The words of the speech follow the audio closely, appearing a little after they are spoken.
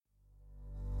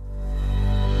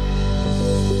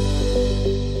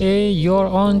Hey, you're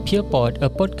on PeerPod, a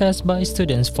podcast by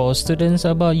students for students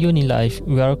about uni life.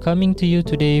 We are coming to you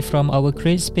today from our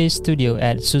Create Space studio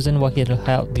at Susan Wahid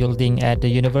Health Building at the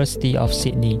University of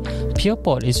Sydney.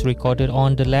 PeerPod is recorded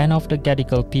on the land of the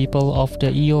Gadigal people of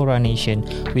the Eora Nation.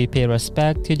 We pay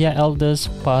respect to their elders,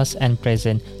 past and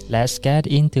present. Let's get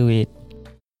into it.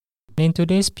 In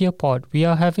today's PeerPod, we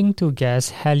are having two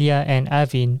guests, Helia and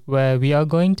Avin, where we are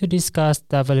going to discuss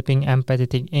developing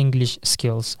empathetic English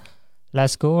skills.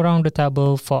 Let's go around the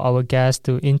table for our guests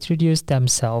to introduce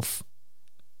themselves.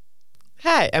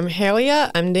 Hi, I'm Helia.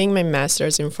 I'm doing my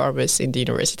master's in pharmacy at the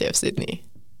University of Sydney.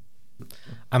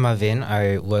 I'm Avin.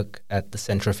 I work at the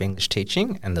Centre of English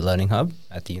Teaching and the Learning Hub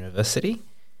at the university,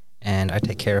 and I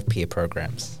take care of peer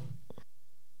programs.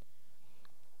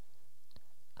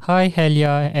 Hi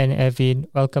Helia and Avin,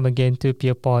 welcome again to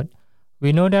PeerPod.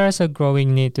 We know there is a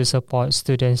growing need to support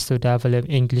students to develop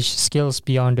English skills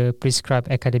beyond the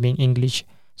prescribed academic English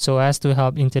so as to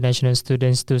help international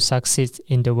students to succeed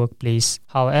in the workplace.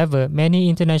 However, many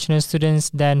international students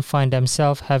then find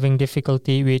themselves having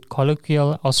difficulty with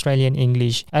colloquial Australian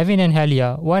English. Avin and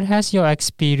Helia, what has your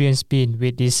experience been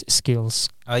with these skills?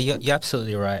 You're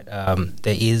absolutely right.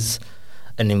 There is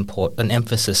an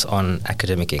emphasis on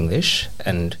academic English,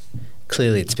 and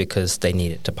clearly it's because they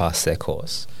need it to pass their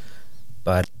course.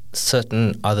 But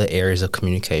certain other areas of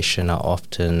communication are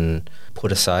often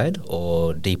put aside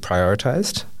or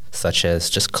deprioritized, such as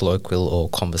just colloquial or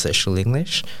conversational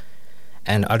English.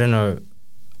 And I don't know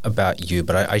about you,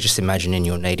 but I just imagine in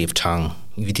your native tongue,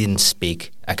 you didn't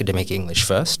speak academic English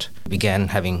first. You began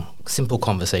having simple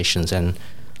conversations, and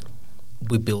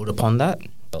we build upon that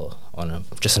on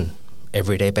just an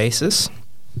everyday basis.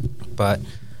 But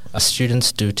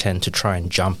students do tend to try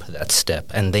and jump that step,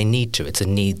 and they need to. It's a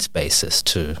needs basis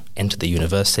to enter the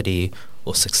university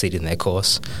or succeed in their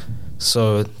course.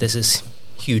 So there's this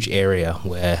huge area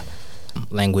where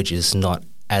language is not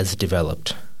as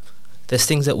developed. There's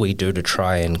things that we do to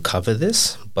try and cover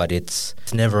this, but it's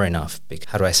never enough.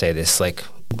 How do I say this? Like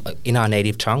in our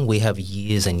native tongue, we have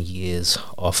years and years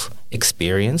of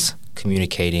experience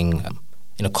communicating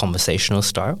in a conversational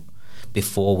style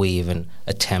before we even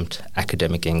attempt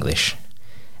academic English.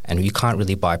 And you can't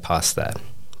really bypass that.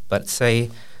 But say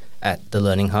at the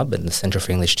Learning Hub and the Centre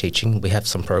for English Teaching, we have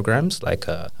some programs like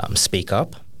Speak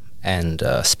Up and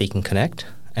Speak and Connect,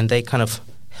 and they kind of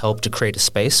help to create a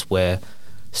space where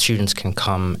students can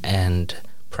come and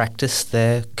practice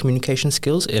their communication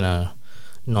skills in a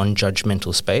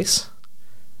non-judgmental space.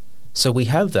 So we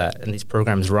have that, and these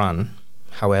programs run.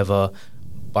 However,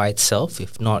 by itself,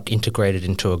 if not integrated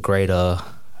into a greater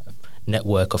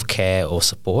network of care or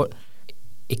support,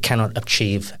 it cannot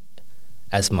achieve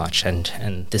as much.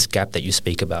 And this gap that you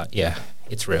speak about,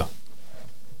 it's real.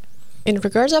 In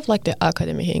regards of like the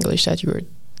academic English that you were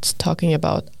talking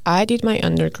about, I did my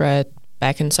undergrad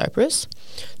back in Cyprus.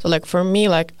 So like for me,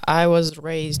 like I was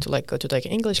raised to like go to like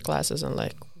English classes and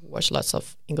like watch lots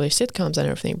of English sitcoms and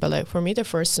everything. But like for me, the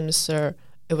first semester,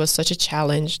 it was such a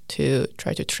challenge to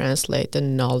try to translate the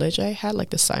knowledge I had,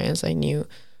 like the science I knew,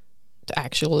 to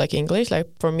actual like English. Like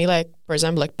for me, like for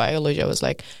example, like biology, I was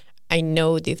like, I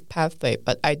know this pathway,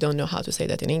 but I don't know how to say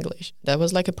that in English. That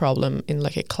was like a problem in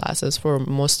like a classes for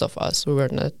most of us who were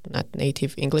not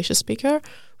native English speaker.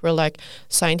 We're like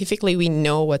scientifically we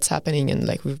know what's happening and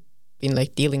like we've been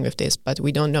like dealing with this, but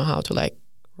we don't know how to like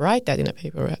write that in a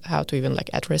paper, how to even like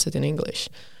address it in English.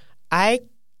 I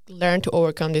learned to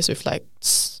overcome this with like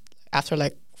after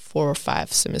like 4 or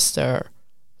 5 semester,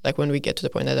 like when we get to the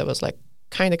point that I was like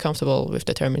kind of comfortable with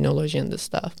the terminology and the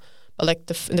stuff. But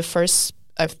like in the first,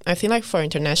 I feel like for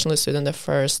international students, the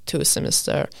first 2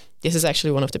 semester, this is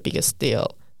actually one of the biggest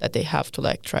deal that they have to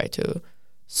like try to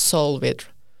solve it.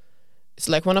 It's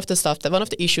like one of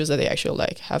the issues that they actually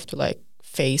like have to like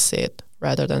face it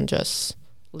rather than just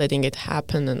letting it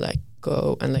happen and like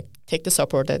go and like take the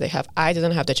support that they have. I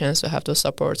didn't have the chance to have those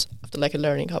supports after like a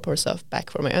learning hub or stuff back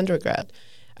for my undergrad.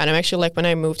 And I'm actually like, when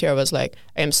I moved here, I was like,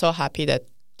 I am so happy that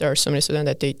there are so many students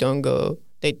that they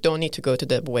don't need to go to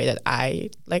the way that I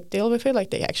like deal with it.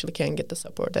 Like they actually can get the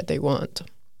support that they want.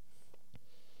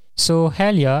 So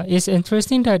Helia, it's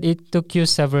interesting that it took you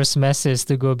several semesters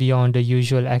to go beyond the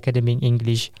usual academic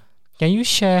English. Can you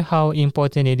share how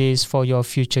important it is for your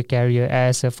future career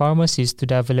as a pharmacist to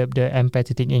develop the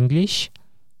empathetic English?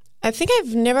 I think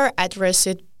I've never addressed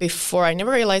it before. I never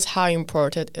realized how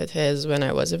important it is when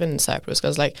I was even in Cyprus.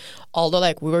 Because like, although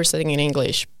like we were studying in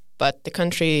English, but the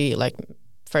country like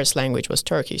first language was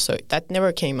Turkish. So that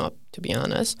never came up, to be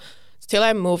honest. Till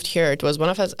I moved here, it was one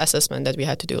of the assessments that we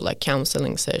had to do, like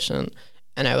counseling session.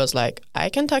 And I was like, I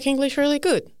can talk English really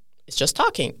good. it's just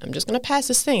talking. I'm just going to pass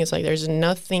this thing. It's like there's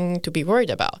nothing to be worried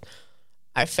about.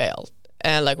 I failed.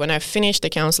 And like when I finished the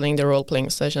counseling, the role-playing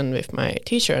session with my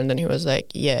teacher, and then he was like,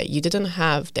 yeah, you didn't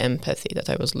have the empathy that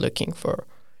I was looking for,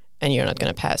 and you're not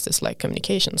going to pass this like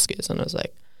communication skills. And I was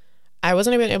like, I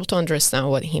wasn't even able to understand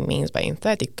what he means by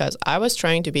empathetic, because I was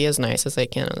trying to be as nice as I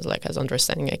can, as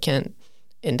understanding I can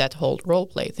in that whole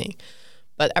role-play thing.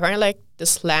 But apparently like the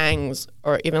slangs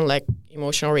or even like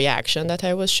emotional reaction that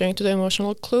I was showing to the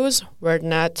emotional clues were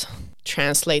not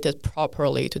translated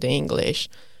properly to the English.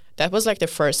 That was like the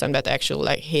first time that actually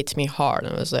like hit me hard.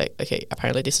 And I was like, okay,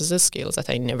 apparently this is a skill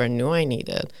that I never knew I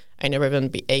needed. I never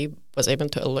even was able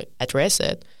to address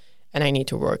it, and I need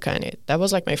to work on it. That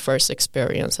was like my first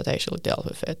experience that I actually dealt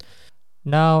with it.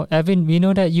 Now, Evan, we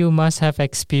know that you must have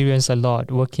experienced a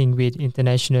lot working with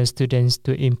international students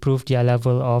to improve their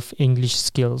level of English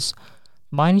skills.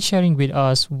 Mind sharing with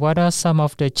us what are some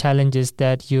of the challenges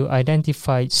that you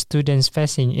identified students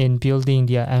facing in building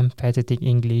their empathetic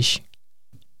English?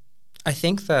 I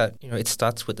think that it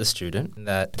starts with the student,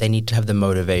 that they need to have the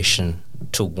motivation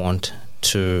to want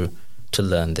to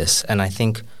learn this. And I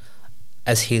think,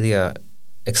 as Helia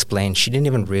explained, she didn't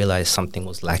even realize something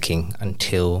was lacking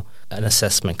until an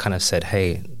assessment kind of said,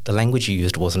 hey, the language you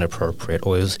used wasn't appropriate,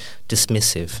 or it was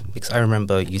dismissive. Because I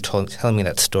remember you telling me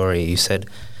that story. You said,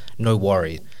 no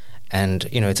worry. And,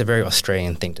 it's a very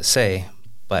Australian thing to say,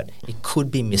 but it could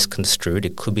be misconstrued.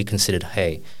 It could be considered,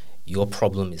 hey, your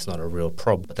problem is not a real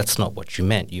problem. But that's not what you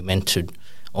meant. You meant to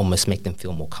almost make them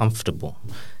feel more comfortable.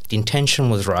 The intention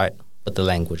was right, but the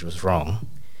language was wrong.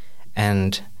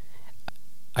 And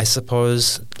I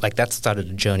suppose that started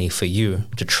a journey for you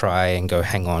to try and go,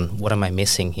 hang on, what am I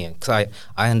missing here? Because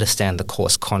I understand the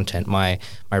course content. My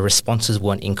responses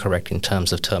weren't incorrect in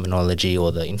terms of terminology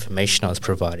or the information I was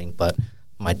providing, but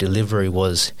my delivery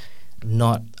was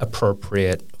not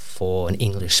appropriate for an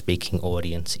English-speaking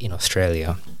audience in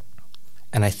Australia.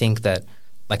 And I think that,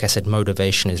 like I said,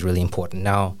 motivation is really important.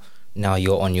 Now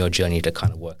you're on your journey to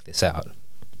kind of work this out.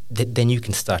 Then you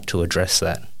can start to address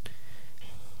that.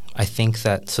 I think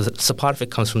that, so part of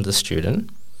it comes from the student.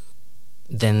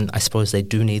 Then I suppose they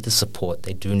do need the support,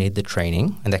 they do need the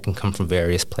training, and that can come from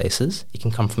various places. It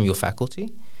can come from your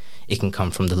faculty, it can come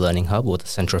from the Learning Hub or the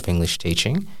Centre of English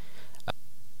Teaching.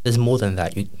 There's more than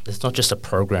that. It's not just a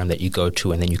program that you go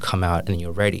to and then you come out and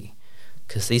you're ready,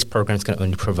 because these programs can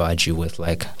only provide you with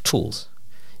tools.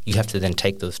 You have to then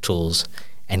take those tools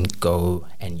and go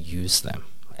and use them.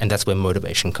 And that's where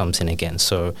motivation comes in again.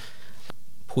 So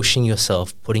pushing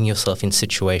yourself, putting yourself in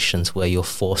situations where you're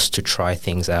forced to try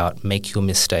things out, make your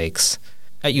mistakes.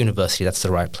 At university, that's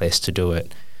the right place to do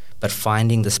it. But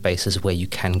finding the spaces where you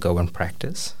can go and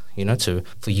practice,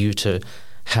 for you to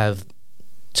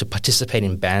participate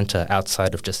in banter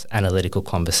outside of just analytical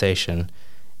conversation,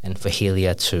 and for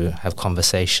Helia to have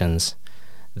conversations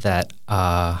that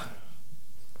are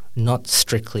not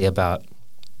strictly about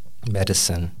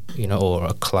medicine, or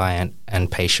a client and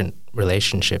patient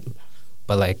relationship,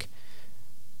 but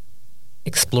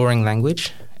exploring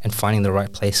language and finding the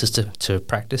right places to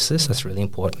practice this. That's really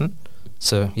important.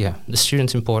 So yeah, the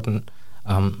student's important.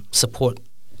 Support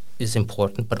is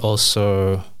important, but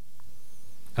also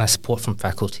support from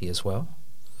faculty as well.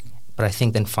 But I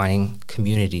think then finding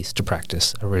communities to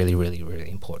practice are really, really, really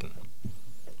important.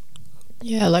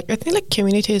 Yeah, I think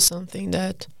community is something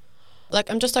that,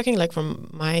 I'm just talking from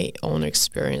my own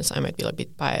experience. I might be a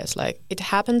bit biased. It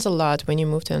happens a lot when you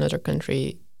move to another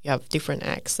country. You have different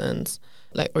accents,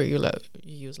 or you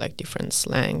use different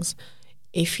slangs.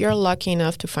 If you're lucky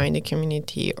enough to find a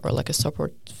community or a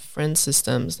support friend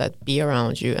systems that be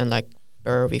around you and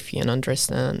bear with you and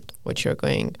understand what you're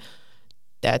going,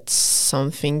 that's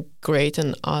something great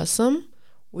and awesome,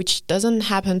 which doesn't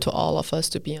happen to all of us,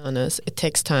 to be honest. It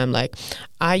takes time.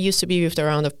 I used to be with a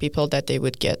round of people that they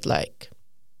would get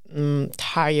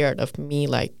tired of me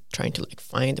trying to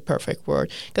find the perfect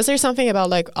word, because there's something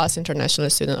about us international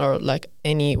students or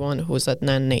anyone who's a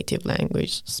non-native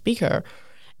language speaker,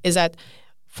 is that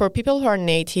for people who are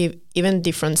native, even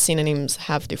different synonyms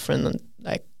have different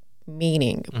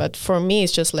meaning. But for me,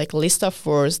 it's just a list of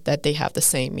words that they have the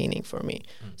same meaning for me.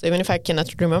 So even if I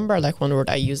cannot remember one word,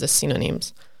 I use the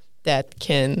synonyms that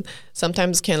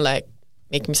sometimes can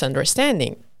make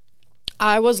misunderstanding.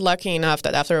 I was lucky enough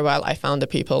that after a while I found the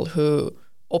people who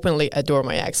openly adore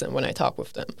my accent when I talk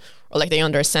with them, or they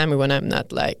understand me when I'm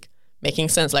not making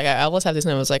sense. I always have this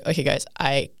and I was okay guys,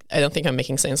 I don't think I'm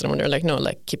making sense. And when they're no,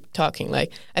 keep talking. I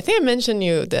think I mentioned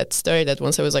you that story that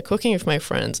once I was cooking with my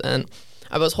friends and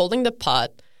I was holding the pot.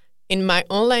 In my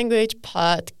own language,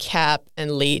 pot, cap,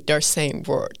 and lid, they're same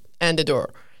word, and the door.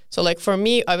 So for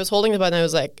me, I was holding the pot and I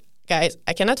was guys,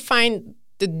 I cannot find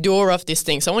the door of this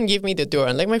thing. Someone gave me the door,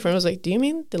 and like my friend was like, "Do you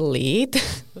mean the lead?"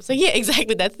 I was like, "Yeah,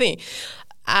 exactly that thing."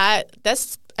 I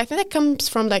think that comes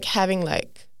from like having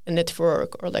like a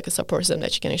network or like a support system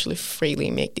that you can actually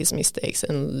freely make these mistakes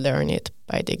and learn it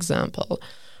by the example.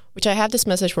 Which I have this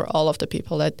message for all of the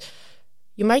people that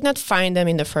you might not find them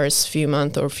in the first few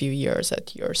months or few years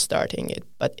that you're starting it,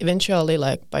 but eventually,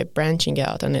 like by branching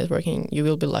out and networking, you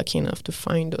will be lucky enough to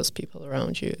find those people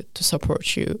around you to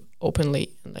support you openly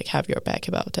and like have your back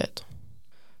about it.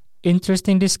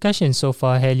 Interesting discussion so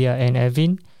far, Helia and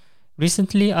Evin.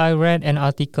 Recently, I read an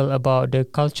article about the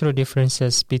cultural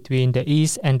differences between the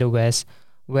East and the West,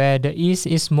 where the East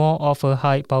is more of a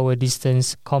high power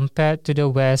distance compared to the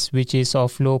West, which is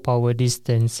of low power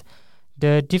distance.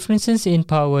 The differences in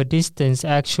power distance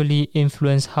actually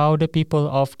influence how the people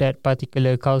of that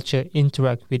particular culture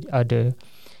interact with other.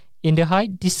 In the high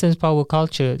distance power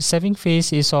culture, saving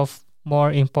face is of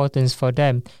more importance for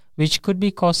them, which could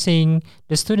be causing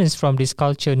the students from this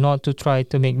culture not to try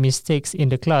to make mistakes in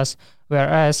the class,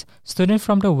 whereas students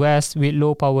from the West with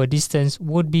low power distance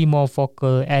would be more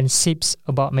vocal and sips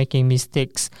about making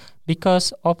mistakes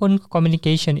because open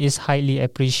communication is highly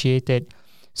appreciated.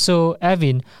 So,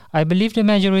 Evin, I believe the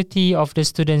majority of the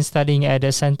students studying at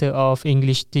the Center of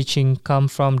English Teaching come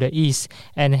from the East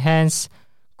and hence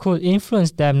could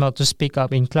influence them not to speak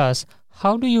up in class.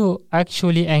 How do you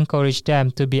actually encourage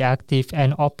them to be active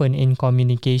and open in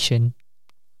communication?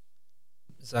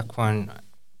 Zakwan,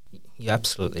 you're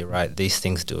absolutely right. These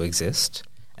things do exist,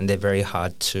 and they're very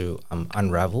hard to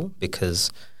unravel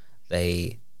because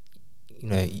they,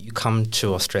 you come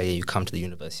to Australia, you come to the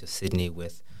University of Sydney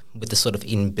with the sort of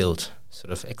inbuilt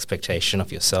sort of expectation of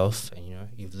yourself, and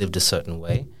you've lived a certain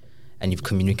way, and you've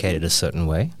communicated a certain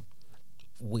way.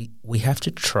 We have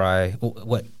to try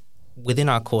within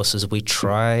our courses. We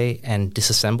try and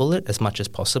disassemble it as much as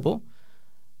possible,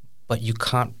 but you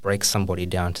can't break somebody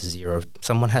down to zero.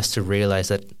 Someone has to realize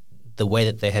that the way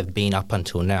that they have been up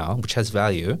until now, which has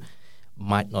value,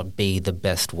 might not be the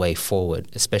best way forward,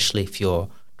 especially if you're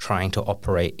trying to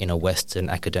operate in a Western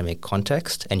academic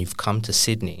context and you've come to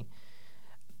Sydney.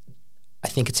 I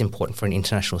think it's important for an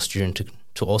international student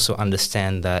to also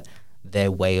understand that their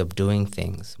way of doing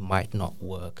things might not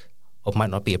work or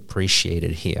might not be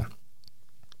appreciated here.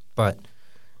 But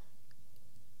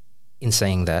in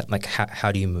saying that, like,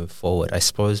 how do you move forward? I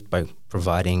suppose by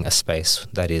providing a space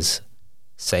that is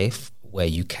safe, where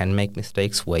you can make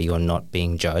mistakes, where you're not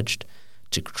being judged,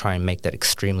 to try and make that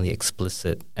extremely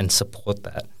explicit and support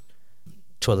that,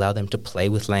 to allow them to play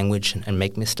with language and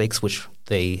make mistakes which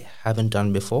they haven't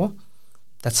done before.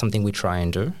 That's something we try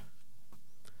and do.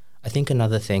 I think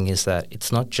another thing is that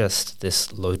it's not just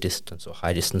this low distance or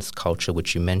high distance culture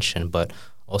which you mentioned, but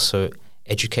also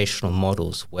educational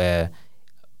models where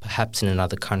perhaps in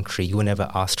another country you were never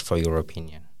asked for your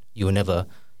opinion. You were never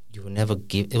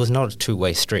give. It was not a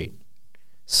two-way street.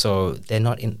 So they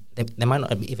might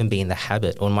not even be in the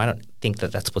habit or might not think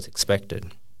that that's what's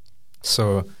expected.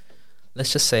 So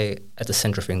let's just say at the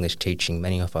Centre of English Teaching,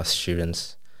 many of our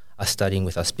students are studying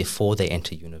with us before they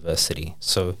enter university.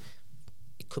 So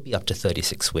it could be up to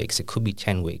 36 weeks, it could be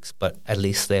 10 weeks, but at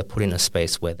least they're put in a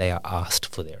space where they are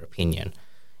asked for their opinion.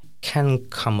 Can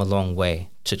come a long way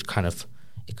to it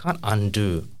can't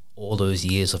undo all those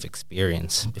years of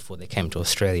experience before they came to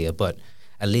Australia, but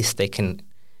at least they can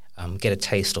get a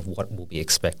taste of what will be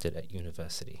expected at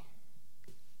university.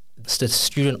 The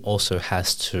student also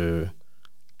has to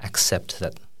accept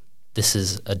that this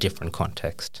is a different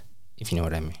context, if you know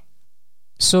what I mean.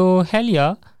 So,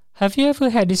 Helia, have you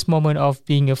ever had this moment of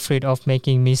being afraid of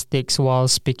making mistakes while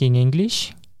speaking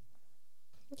English?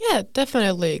 Yeah,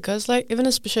 definitely. Because even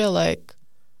especially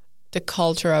the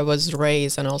culture I was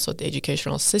raised and also the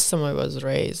educational system I was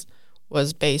raised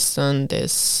was based on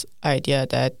this idea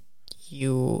that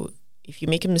if you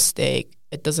make a mistake,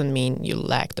 it doesn't mean you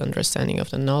lack the understanding of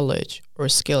the knowledge or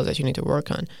skills that you need to work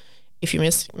on. If you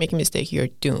make a mistake, you're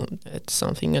doomed. It's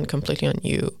something completely on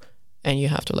you, and you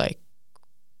have to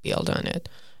build on it.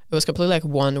 It was completely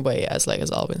one way, as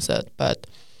Alvin said, but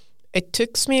it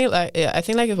took me I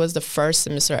think it was the first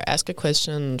semester I asked a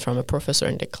question from a professor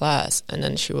in the class, and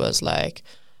then she was like,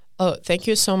 "Oh, thank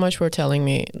you so much for telling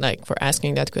me, for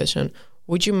asking that question.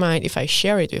 Would you mind if I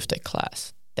share it with the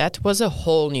class?" That was a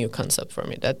whole new concept for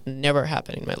me. That never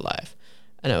happened in my life.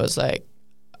 And I was like,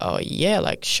 oh yeah,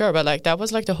 sure. But that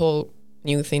was the whole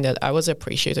new thing that I was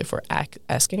appreciated for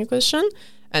asking a question.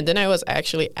 And then I was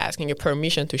actually asking a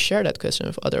permission to share that question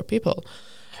with other people.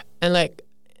 And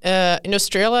in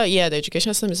Australia, yeah, the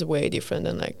education system is way different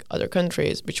than other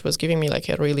countries, which was giving me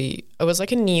it was a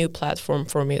new platform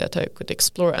for me that I could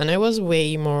explore. And I was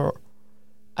way more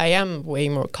I am way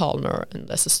more calmer and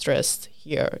less stressed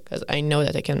here because I know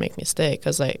that I can make mistake.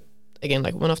 Because like again,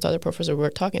 like one of the other professors we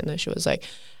were talking, and she was like,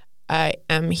 "I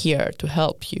am here to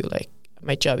help you. Like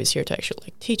my job is here to actually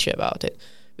like teach you about it,"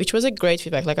 which was a great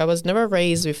feedback. Like I was never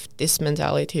raised with this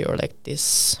mentality or like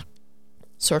this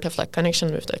sort of like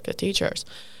connection with like the teachers,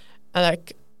 and like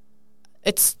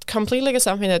it's completely like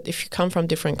something that if you come from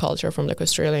different culture, from like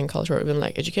Australian culture, or even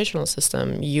like educational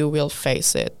system, you will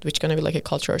face it, which gonna be like a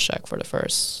culture shock for the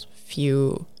first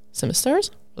few semesters,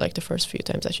 like the first few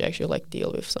times that you actually like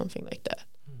deal with something like that.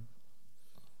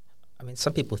 I mean,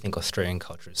 some people think Australian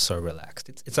culture is so relaxed.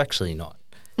 It's actually not.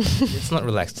 It's not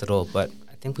relaxed at all. But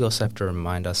I think we also have to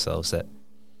remind ourselves that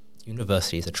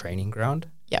university is a training ground.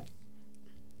 Yeah.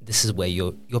 This is where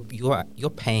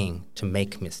you're paying to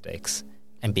make mistakes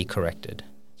and be corrected.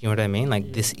 You know what I mean?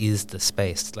 Like this is the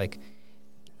space. Like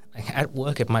at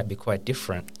work, it might be quite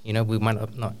different. You know, we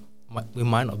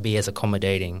might not be as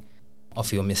accommodating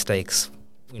of your mistakes.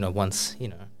 You know, once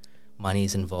money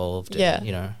is involved. Yeah.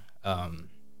 And,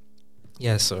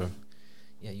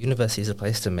 university is a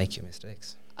place to make your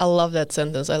mistakes. I love that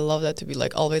sentence. I love that to be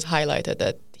like always highlighted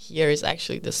that here is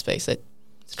actually the space that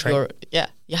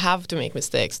you have to make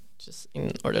mistakes just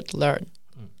in order to learn.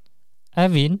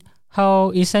 Avin,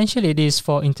 how essential it is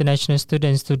for international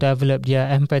students to develop their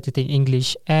empathetic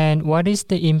English, and what is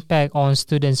the impact on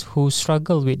students who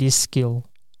struggle with this skill?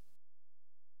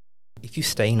 If you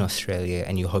stay in Australia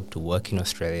and you hope to work in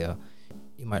Australia,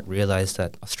 you might realize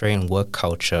that Australian work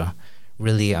culture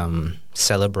really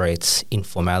celebrates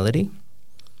informality,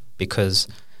 because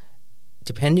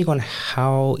depending on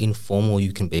how informal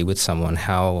you can be with someone,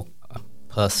 how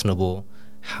personable,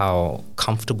 how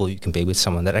comfortable you can be with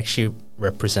someone, that actually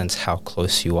represents how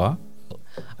close you are.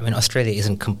 I mean, Australia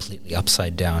isn't completely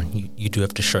upside down. You do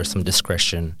have to show some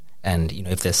discretion, and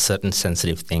if there's certain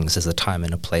sensitive things, there's a time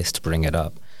and a place to bring it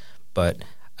up. But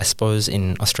I suppose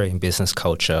in Australian business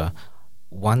culture,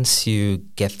 once you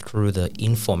get through the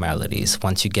informalities,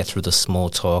 once you get through the small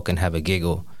talk and have a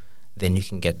giggle, then you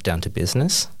can get down to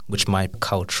business, which might be a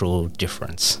cultural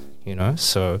difference,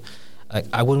 So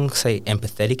I wouldn't say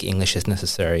empathetic English is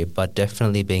necessary, but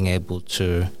definitely being able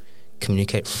to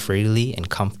communicate freely and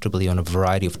comfortably on a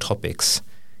variety of topics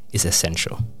is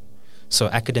essential. So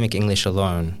academic English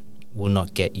alone will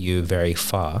not get you very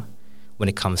far when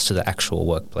it comes to the actual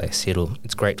workplace.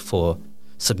 It's great for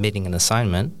submitting an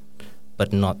assignment,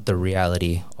 but not the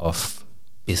reality of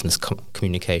business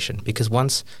communication. Because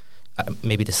once,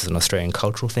 maybe this is an Australian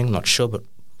cultural thing, not sure, but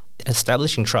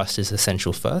establishing trust is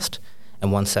essential first.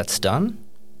 And once that's done,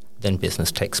 then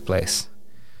business takes place.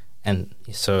 And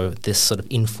so this sort of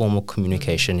informal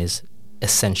communication is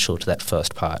essential to that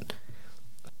first part.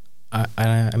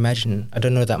 I imagine, I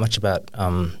don't know that much about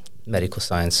medical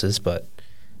sciences, but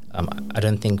I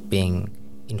don't think being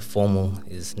informal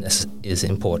is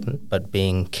important, but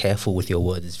being careful with your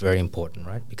words is very important,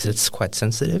 right? Because it's quite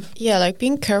sensitive. Yeah, like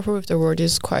being careful with the word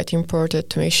is quite important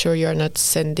to make sure you're not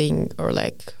sending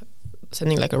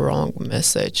like a wrong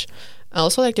message.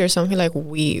 Also, like there's something like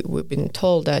we've been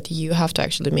told that you have to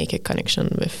actually make a connection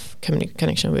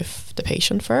with the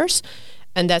patient first,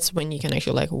 and that's when you can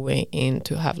actually like weigh in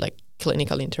to have like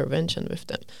clinical intervention with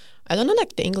them. I don't know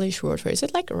like the English word for it. Is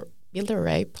it like build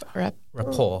a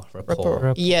rapport?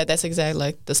 Yeah, that's exactly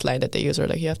like the slide that they use. Or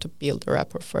like you have to build a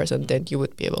rapport first, and then you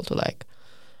would be able to like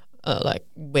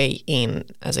weigh in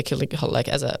as a clinical, like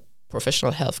as a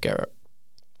professional healthcare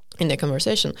in the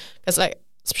conversation. Because like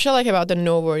especially like about the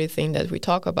no worry thing that we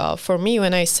talk about. For me,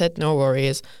 when I said no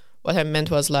worries, what I meant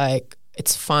was like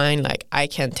it's fine, like I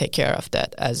can take care of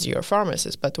that as your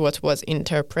pharmacist. But what was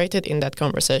interpreted in that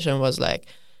conversation was like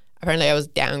apparently I was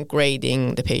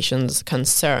downgrading the patient's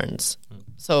concerns.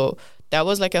 So that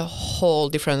was like a whole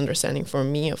different understanding for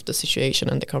me of the situation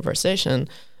and the conversation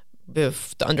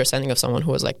with the understanding of someone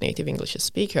who was like native English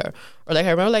speaker. Or like I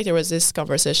remember like there was this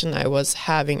conversation I was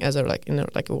having as a like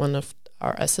like one of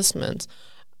our assessments.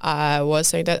 I was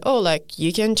saying that, like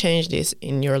you can change this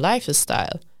in your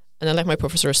lifestyle. And then like my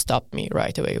professor stopped me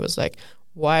right away. He was like,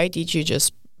 why did you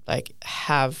just like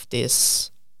have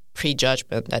this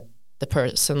prejudgment that the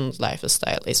person's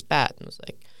lifestyle is bad? And I was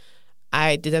like,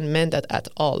 I didn't mean that at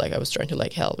all. Like I was trying to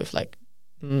like help with like,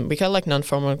 we call like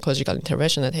non-formal clinical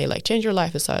intervention that, hey, like change your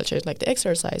lifestyle, change like the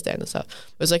exercise and stuff.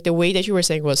 It was like the way that you were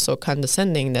saying was so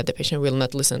condescending that the patient will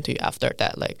not listen to you after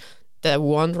that. Like that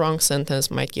one wrong sentence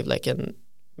might give like a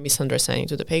misunderstanding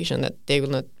to the patient that they will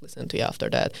not listen to you after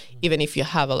that, even if you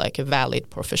have a valid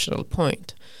professional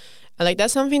point. And like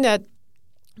that's something that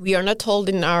we are not told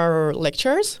in our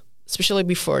lectures, especially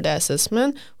before the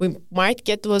assessment. We might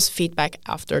get those feedback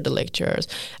after the lectures.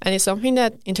 And it's something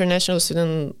that international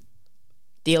students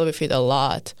deal with it a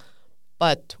lot,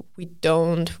 but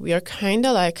we are kind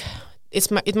of like,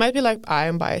 it might be like I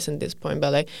am biased at this point,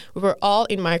 but like we were all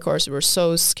in my course, we were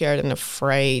so scared and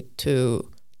afraid to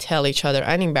tell each other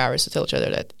and embarrassed to tell each other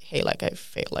that, hey, like I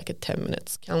failed like a 10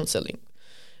 minutes counseling.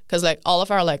 Because like all of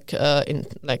our like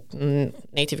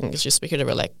native English speakers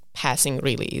were like passing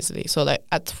really easily. So like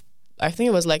I think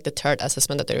it was like the third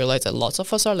assessment that they realized that lots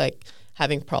of us are like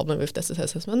having problem with this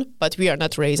assessment, but we are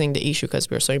not raising the issue because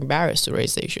we're so embarrassed to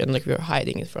raise the issue and like we're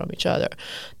hiding it from each other.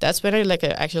 That's when I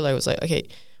was like, okay,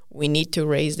 we need to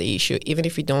raise the issue even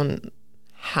if we don't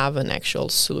have an actual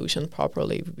solution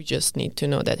properly. We just need to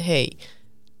know that, hey,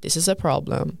 this is a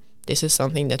problem. This is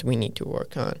something that we need to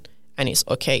work on. And it's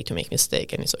okay to make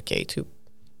mistake, and it's okay to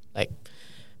like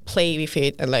play with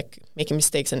it and like making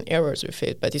mistakes and errors with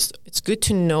it. But it's good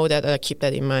to know that, keep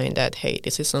that in mind that, hey,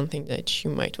 this is something that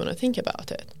you might want to think about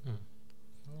it.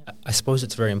 I suppose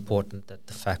it's very important that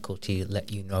the faculty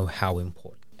let you know how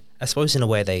important. I suppose in a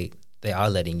way they are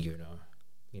letting you know.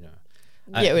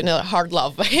 Yeah, in a hard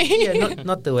love way. Yeah,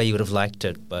 not the way you would have liked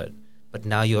it, but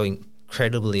now you're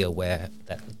incredibly aware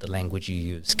that the language you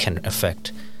use can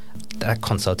affect that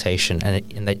consultation,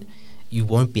 and that you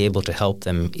won't be able to help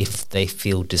them if they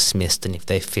feel dismissed and if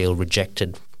they feel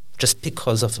rejected just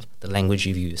because of the language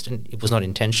you've used, and it was not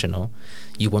intentional.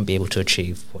 You won't be able to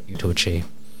achieve what you to achieve.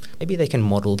 Maybe they can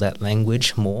model that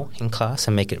language more in class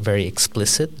and make it very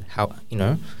explicit. How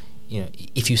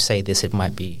if you say this, it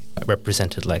might be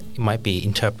represented like, it might be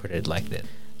interpreted like that.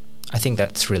 I think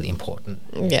that's really important.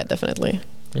 Yeah, definitely.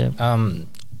 Yeah.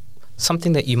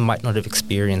 Something that you might not have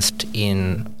experienced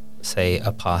in, say,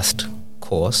 a past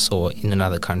course or in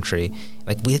another country,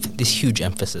 like with this huge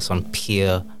emphasis on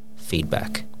peer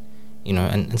feedback,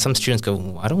 and some students go,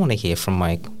 well, I don't want to hear from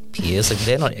my peers, like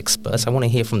they're not experts, I want to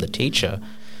hear from the teacher.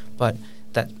 But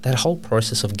that whole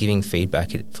process of giving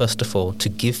feedback, first of all, to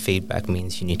give feedback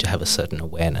means you need to have a certain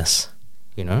awareness,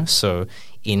 So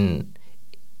in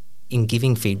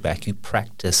giving feedback, you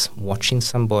practice watching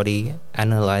somebody,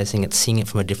 analyzing it, seeing it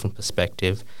from a different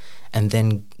perspective, and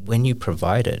then when you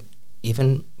provide it,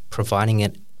 even providing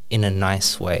it in a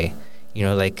nice way,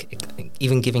 like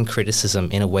even giving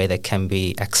criticism in a way that can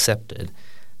be accepted,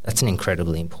 that's an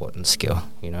incredibly important skill,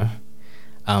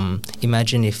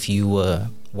 Imagine if you were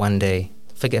one day,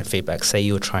 forget feedback, say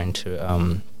you were trying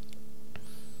to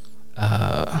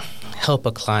help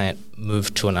a client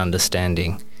move to an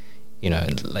understanding,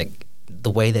 like the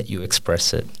way that you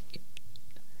express it,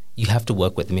 you have to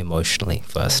work with them emotionally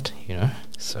first,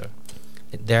 So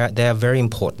there are very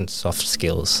important soft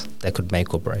skills that could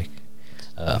make or break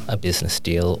a business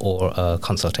deal or a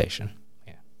consultation.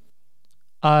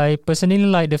 I personally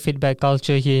like the feedback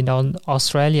culture here in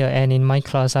Australia, and in my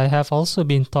class I have also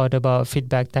been taught about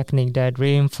feedback technique that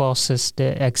reinforces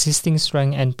the existing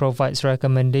strength and provides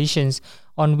recommendations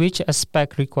on which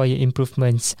aspect require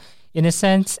improvements. In a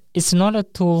sense, it's not a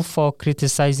tool for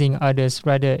criticizing others,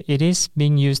 rather it is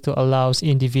being used to allow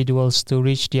individuals to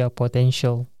reach their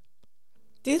potential.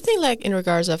 Do you think like in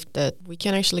regards of that we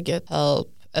can actually get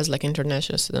help as like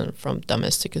international student from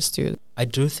domestic students? I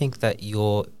do think that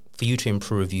for you to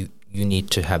improve, you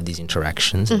need to have these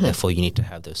interactions, and therefore you need to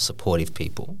have those supportive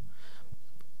people.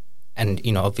 And,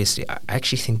 obviously, I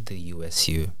actually think the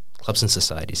USU, Clubs and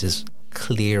Societies, is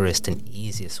clearest and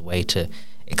easiest way to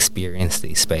experience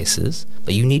these spaces.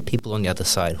 But you need people on the other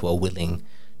side who are willing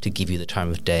to give you the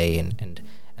time of day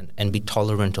and be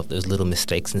tolerant of those little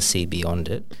mistakes and see beyond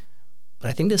it. But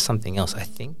I think there's something else. I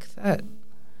think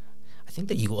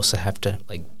that you also have to,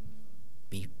 like,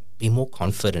 be more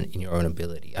confident in your own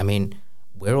ability. I mean,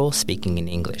 we're all speaking in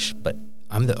English, but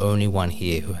I'm the only one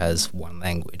here who has one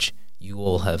language. You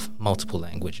all have multiple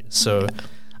languages. So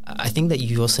I think that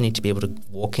you also need to be able to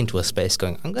walk into a space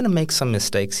going, I'm going to make some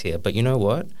mistakes here, but you know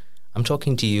what? I'm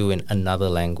talking to you in another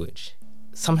language.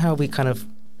 Somehow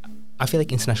I feel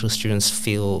like international students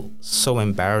feel so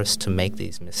embarrassed to make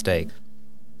these mistakes,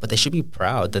 but they should be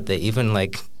proud that they're even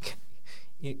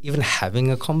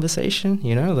having a conversation,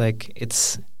 like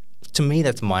to me,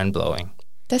 that's mind-blowing.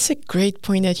 That's a great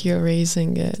point that you're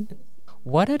raising it.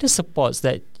 What are the supports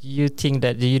that you think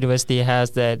that the university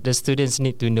has that the students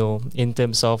need to know in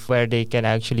terms of where they can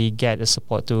actually get the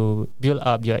support to build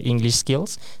up your English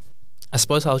skills? I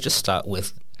suppose I'll just start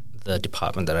with the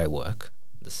department that I work,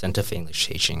 the Centre for English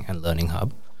Teaching and Learning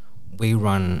Hub. We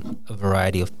run a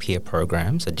variety of peer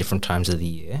programs at different times of the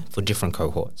year for different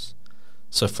cohorts.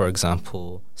 So, for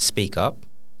example, Speak Up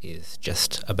is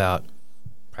just about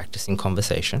practicing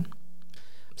conversation.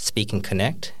 Speak and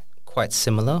Connect, quite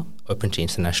similar, open to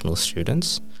international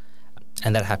students,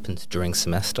 and that happens during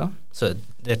semester. So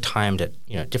they're timed at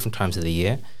different times of the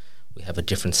year. We have a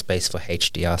different space for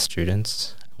HDR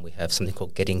students. We have something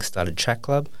called Getting Started Chat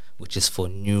Club, which is for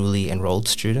newly enrolled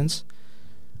students.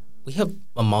 We have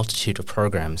a multitude of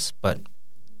programs, but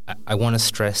I want to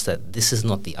stress that this is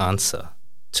not the answer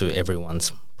to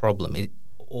everyone's problem.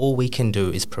 All we can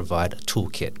do is provide a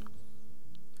toolkit.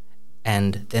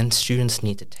 And then students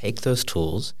need to take those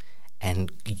tools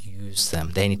and use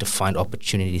them. They need to find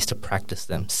opportunities to practice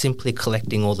them. Simply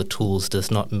collecting all the tools does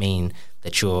not mean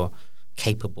that you're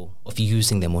capable of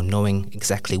using them or knowing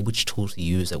exactly which tools to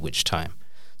use at which time.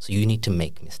 So you need to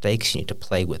make mistakes, you need to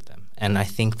play with them. And I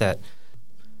think that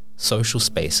social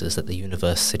spaces that the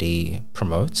university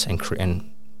promotes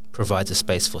and provides a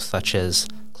space for, such as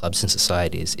clubs and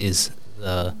societies, is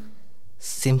the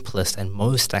simplest and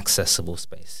most accessible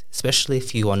space, especially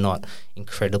if you are not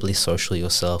incredibly social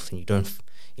yourself and you're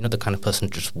not the kind of person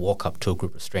to just walk up to a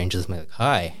group of strangers and be like,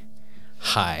 hi,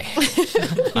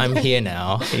 I'm here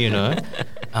now,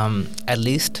 At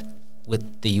least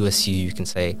with the USU, you can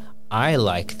say, I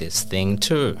like this thing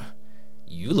too.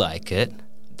 You like it.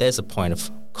 There's a point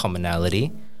of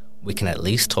commonality. We can at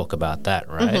least talk about that,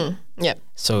 right? Mm-hmm. Yeah.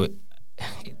 So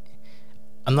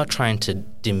I'm not trying to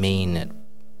demean it.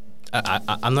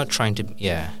 I'm not trying to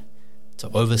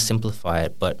oversimplify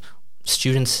it, but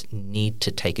students need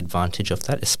to take advantage of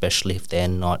that, especially if they're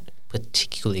not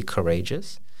particularly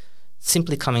courageous.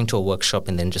 Simply coming to a workshop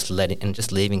and then just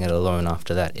leaving it alone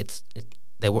after that, it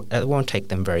won't take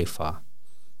them very far.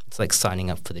 It's like signing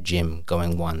up for the gym,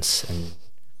 going once and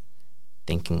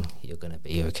thinking you're going to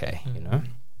be okay,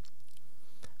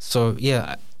 So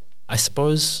yeah, I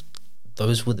suppose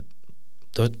that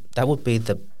would be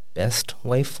the best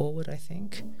way forward, I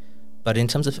think. But in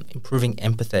terms of improving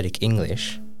empathetic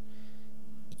English,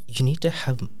 you need to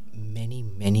have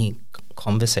many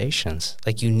conversations.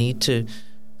 Like you need to,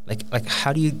 like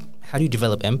how do you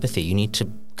develop empathy? You need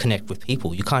to connect with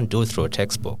people. You can't do it through a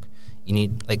textbook. You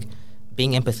need,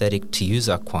 being empathetic to you,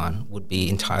 Zakwan, would be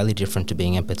entirely different to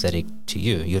being empathetic to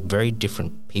you. You're very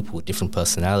different people with different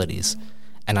personalities,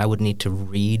 and I would need to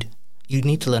read. You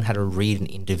need to learn how to read an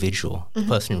individual, the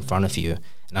person in front of you,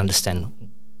 and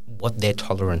understand what their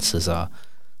tolerances are.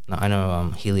 Now, I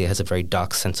know Helia has a very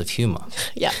dark sense of humor.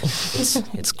 Yeah.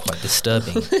 It's quite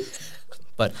disturbing.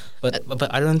 But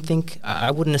I don't think,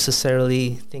 I wouldn't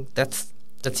necessarily think that's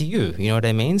you, you know what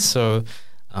I mean? So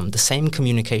the same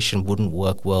communication wouldn't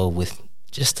work well with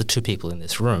just the two people in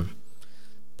this room.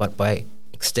 But by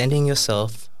extending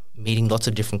yourself, meeting lots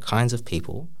of different kinds of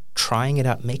people, trying it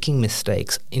out, making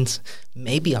mistakes,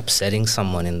 maybe upsetting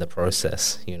someone in the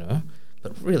process,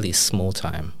 but really small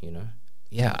time,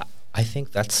 Yeah, I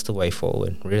think that's the way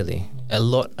forward, really. A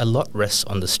lot rests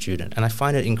on the student. And I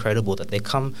find it incredible that they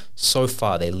come so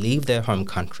far. They leave their home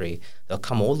country, they'll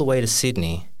come all the way to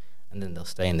Sydney, and then they'll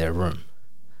stay in their room.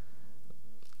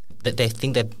 They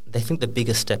think the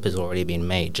biggest step has already been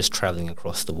made just traveling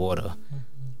across the water.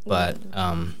 But,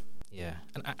 and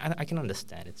I can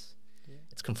understand it's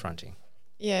confronting.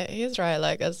 Yeah, he's right.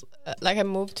 I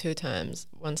moved 2 times.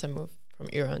 Once I moved from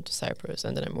Iran to Cyprus,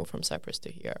 and then I moved from Cyprus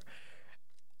to here.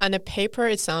 On the paper,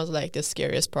 it sounds like the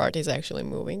scariest part is actually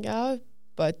moving out.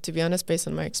 But to be honest, based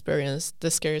on my experience, the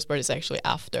scariest part is actually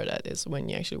after that, is when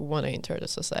you actually want to enter the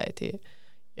society.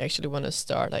 You actually want to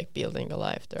start building a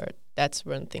life there. That's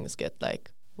when things get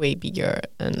way bigger,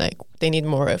 and they need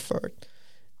more effort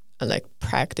and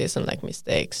practice and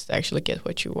mistakes to actually get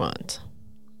what you want.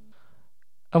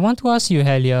 I want to ask you,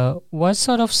 Helia, what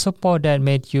sort of support that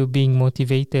made you being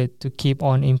motivated to keep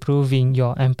on improving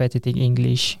your empathetic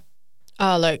English?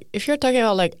 If you're talking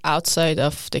about outside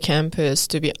of the campus,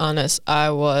 to be honest,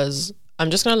 I'm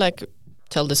just gonna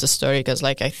tell this story because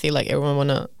I feel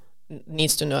everyone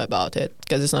needs to know about it,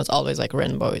 because it's not always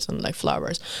rainbows and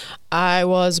flowers. I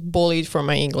was bullied for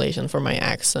my English and for my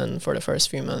accent for the first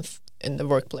few months in the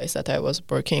workplace that I was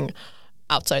working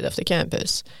outside of the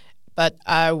campus. But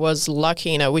I was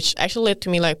lucky enough, which actually led to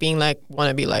me being want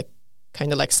to be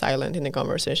kind of silent in the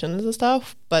conversations and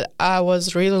stuff. But I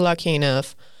was really lucky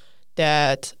enough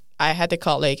that I had a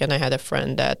colleague and I had a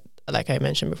friend that, I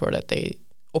mentioned before, that they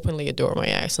openly adore my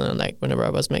accent. And whenever I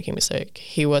was making a mistake,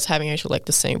 he was having actually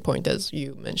the same point as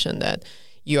you mentioned, that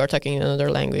you are talking in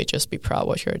another language, just be proud of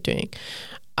what you're doing.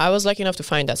 I was lucky enough to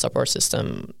find that support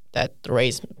system that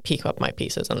pick up my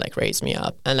pieces and raise me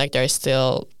up. And there's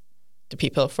still the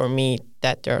people for me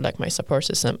that they're my support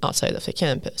system outside of the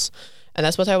campus. And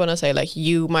that's what I want to say.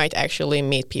 You might actually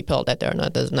meet people that they're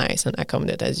not as nice and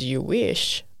accommodated as you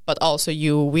wish, but also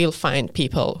you will find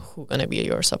people who are going to be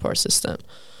your support system.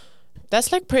 That's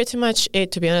pretty much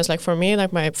it, to be honest. For me,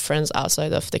 my friends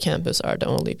outside of the campus are the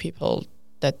only people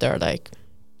that they're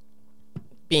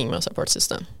being my support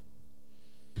system.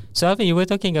 So, Alvin, you were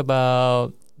talking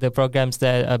about the programs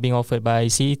that are being offered by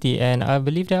CET, and I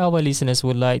believe that our listeners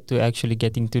would like to actually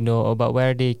getting to know about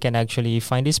where they can actually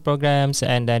find these programs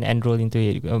and then enroll into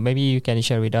it. Maybe you can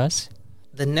share with us.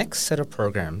 The next set of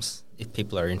programs, if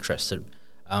people are interested,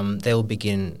 they will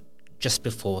begin just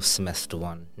before semester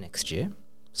 1 next year.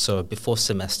 So before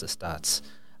semester starts,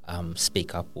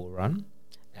 Speak Up will run,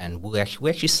 and we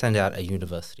actually send out a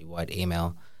university-wide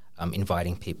email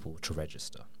inviting people to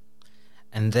register.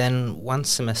 And then once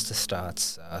semester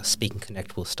starts, Speak and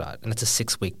Connect will start, and it's a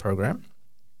 6-week program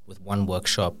with 1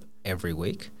 workshop every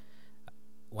week.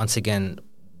 Once again,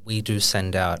 we do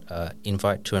send out an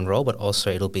invite to enroll, but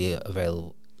also it'll be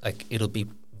available, it'll be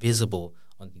visible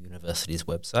on the university's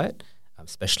website,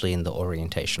 especially in the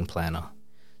orientation planner.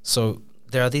 So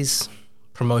there are these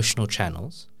promotional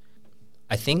channels.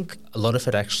 I think a lot of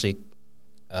it actually,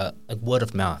 word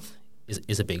of mouth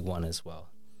is a big one as well.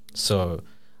 So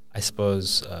I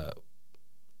suppose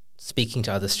speaking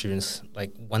to other students,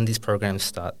 like when these programs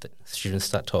start, the students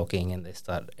start talking and they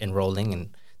start enrolling, and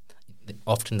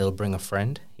often they'll bring a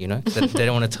friend, they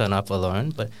don't want to turn up alone.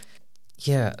 But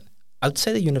yeah, I'd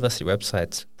say the university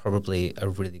website's probably a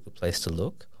really good place to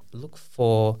look. Look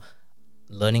for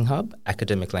Learning Hub,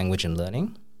 Academic Language and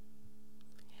Learning,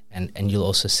 and you'll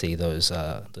also see those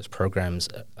programs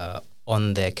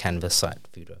on their Canvas site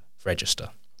for you to register.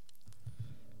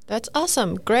 That's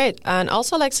awesome. Great. And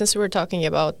also, since we were talking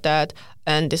about that,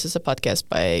 and this is a podcast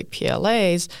by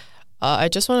PLAs, I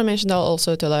just want to mention that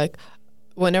also to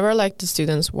whenever the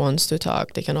students wants to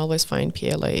talk, they can always find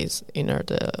PLAs in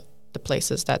the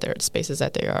places that they're, the spaces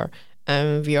that they are.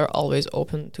 And we are always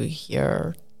open to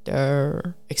hear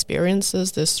their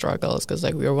experiences, their struggles, because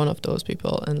we are one of those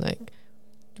people, and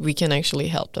we can actually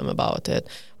help them about it.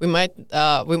 We might,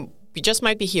 we just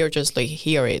might be here just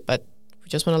hear it, but we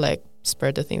just want to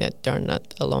spread the thing that they're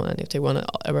not alone, and if they want to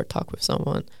ever talk with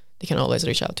someone, they can always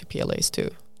reach out to PLAs too.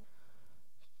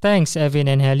 Thanks, Evan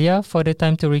and Helia, for the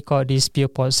time to record this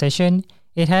PeerPod session.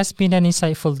 It has been an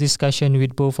insightful discussion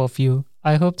with both of you.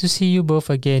 I hope to see you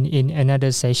both again in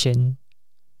another session.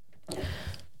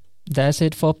 That's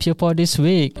it for PeerPod this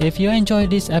week. If you enjoyed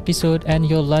this episode and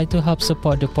you'd like to help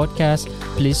support the podcast,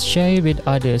 please share it with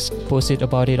others, post it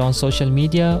about it on social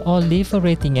media, or leave a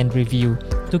rating and review.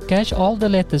 To catch all the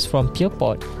latest from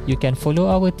PeerPod, you can follow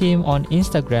our team on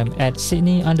Instagram at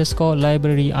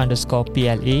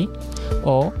Sydney_Library_PLA,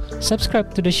 or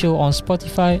subscribe to the show on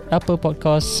Spotify, Apple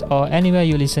Podcasts, or anywhere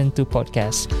you listen to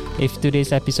podcasts. If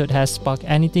today's episode has sparked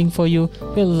anything for you,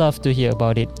 we'll love to hear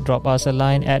about it. Drop us a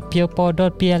line at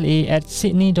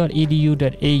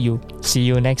peerpod.pla@sydney.edu.au. See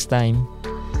you next time.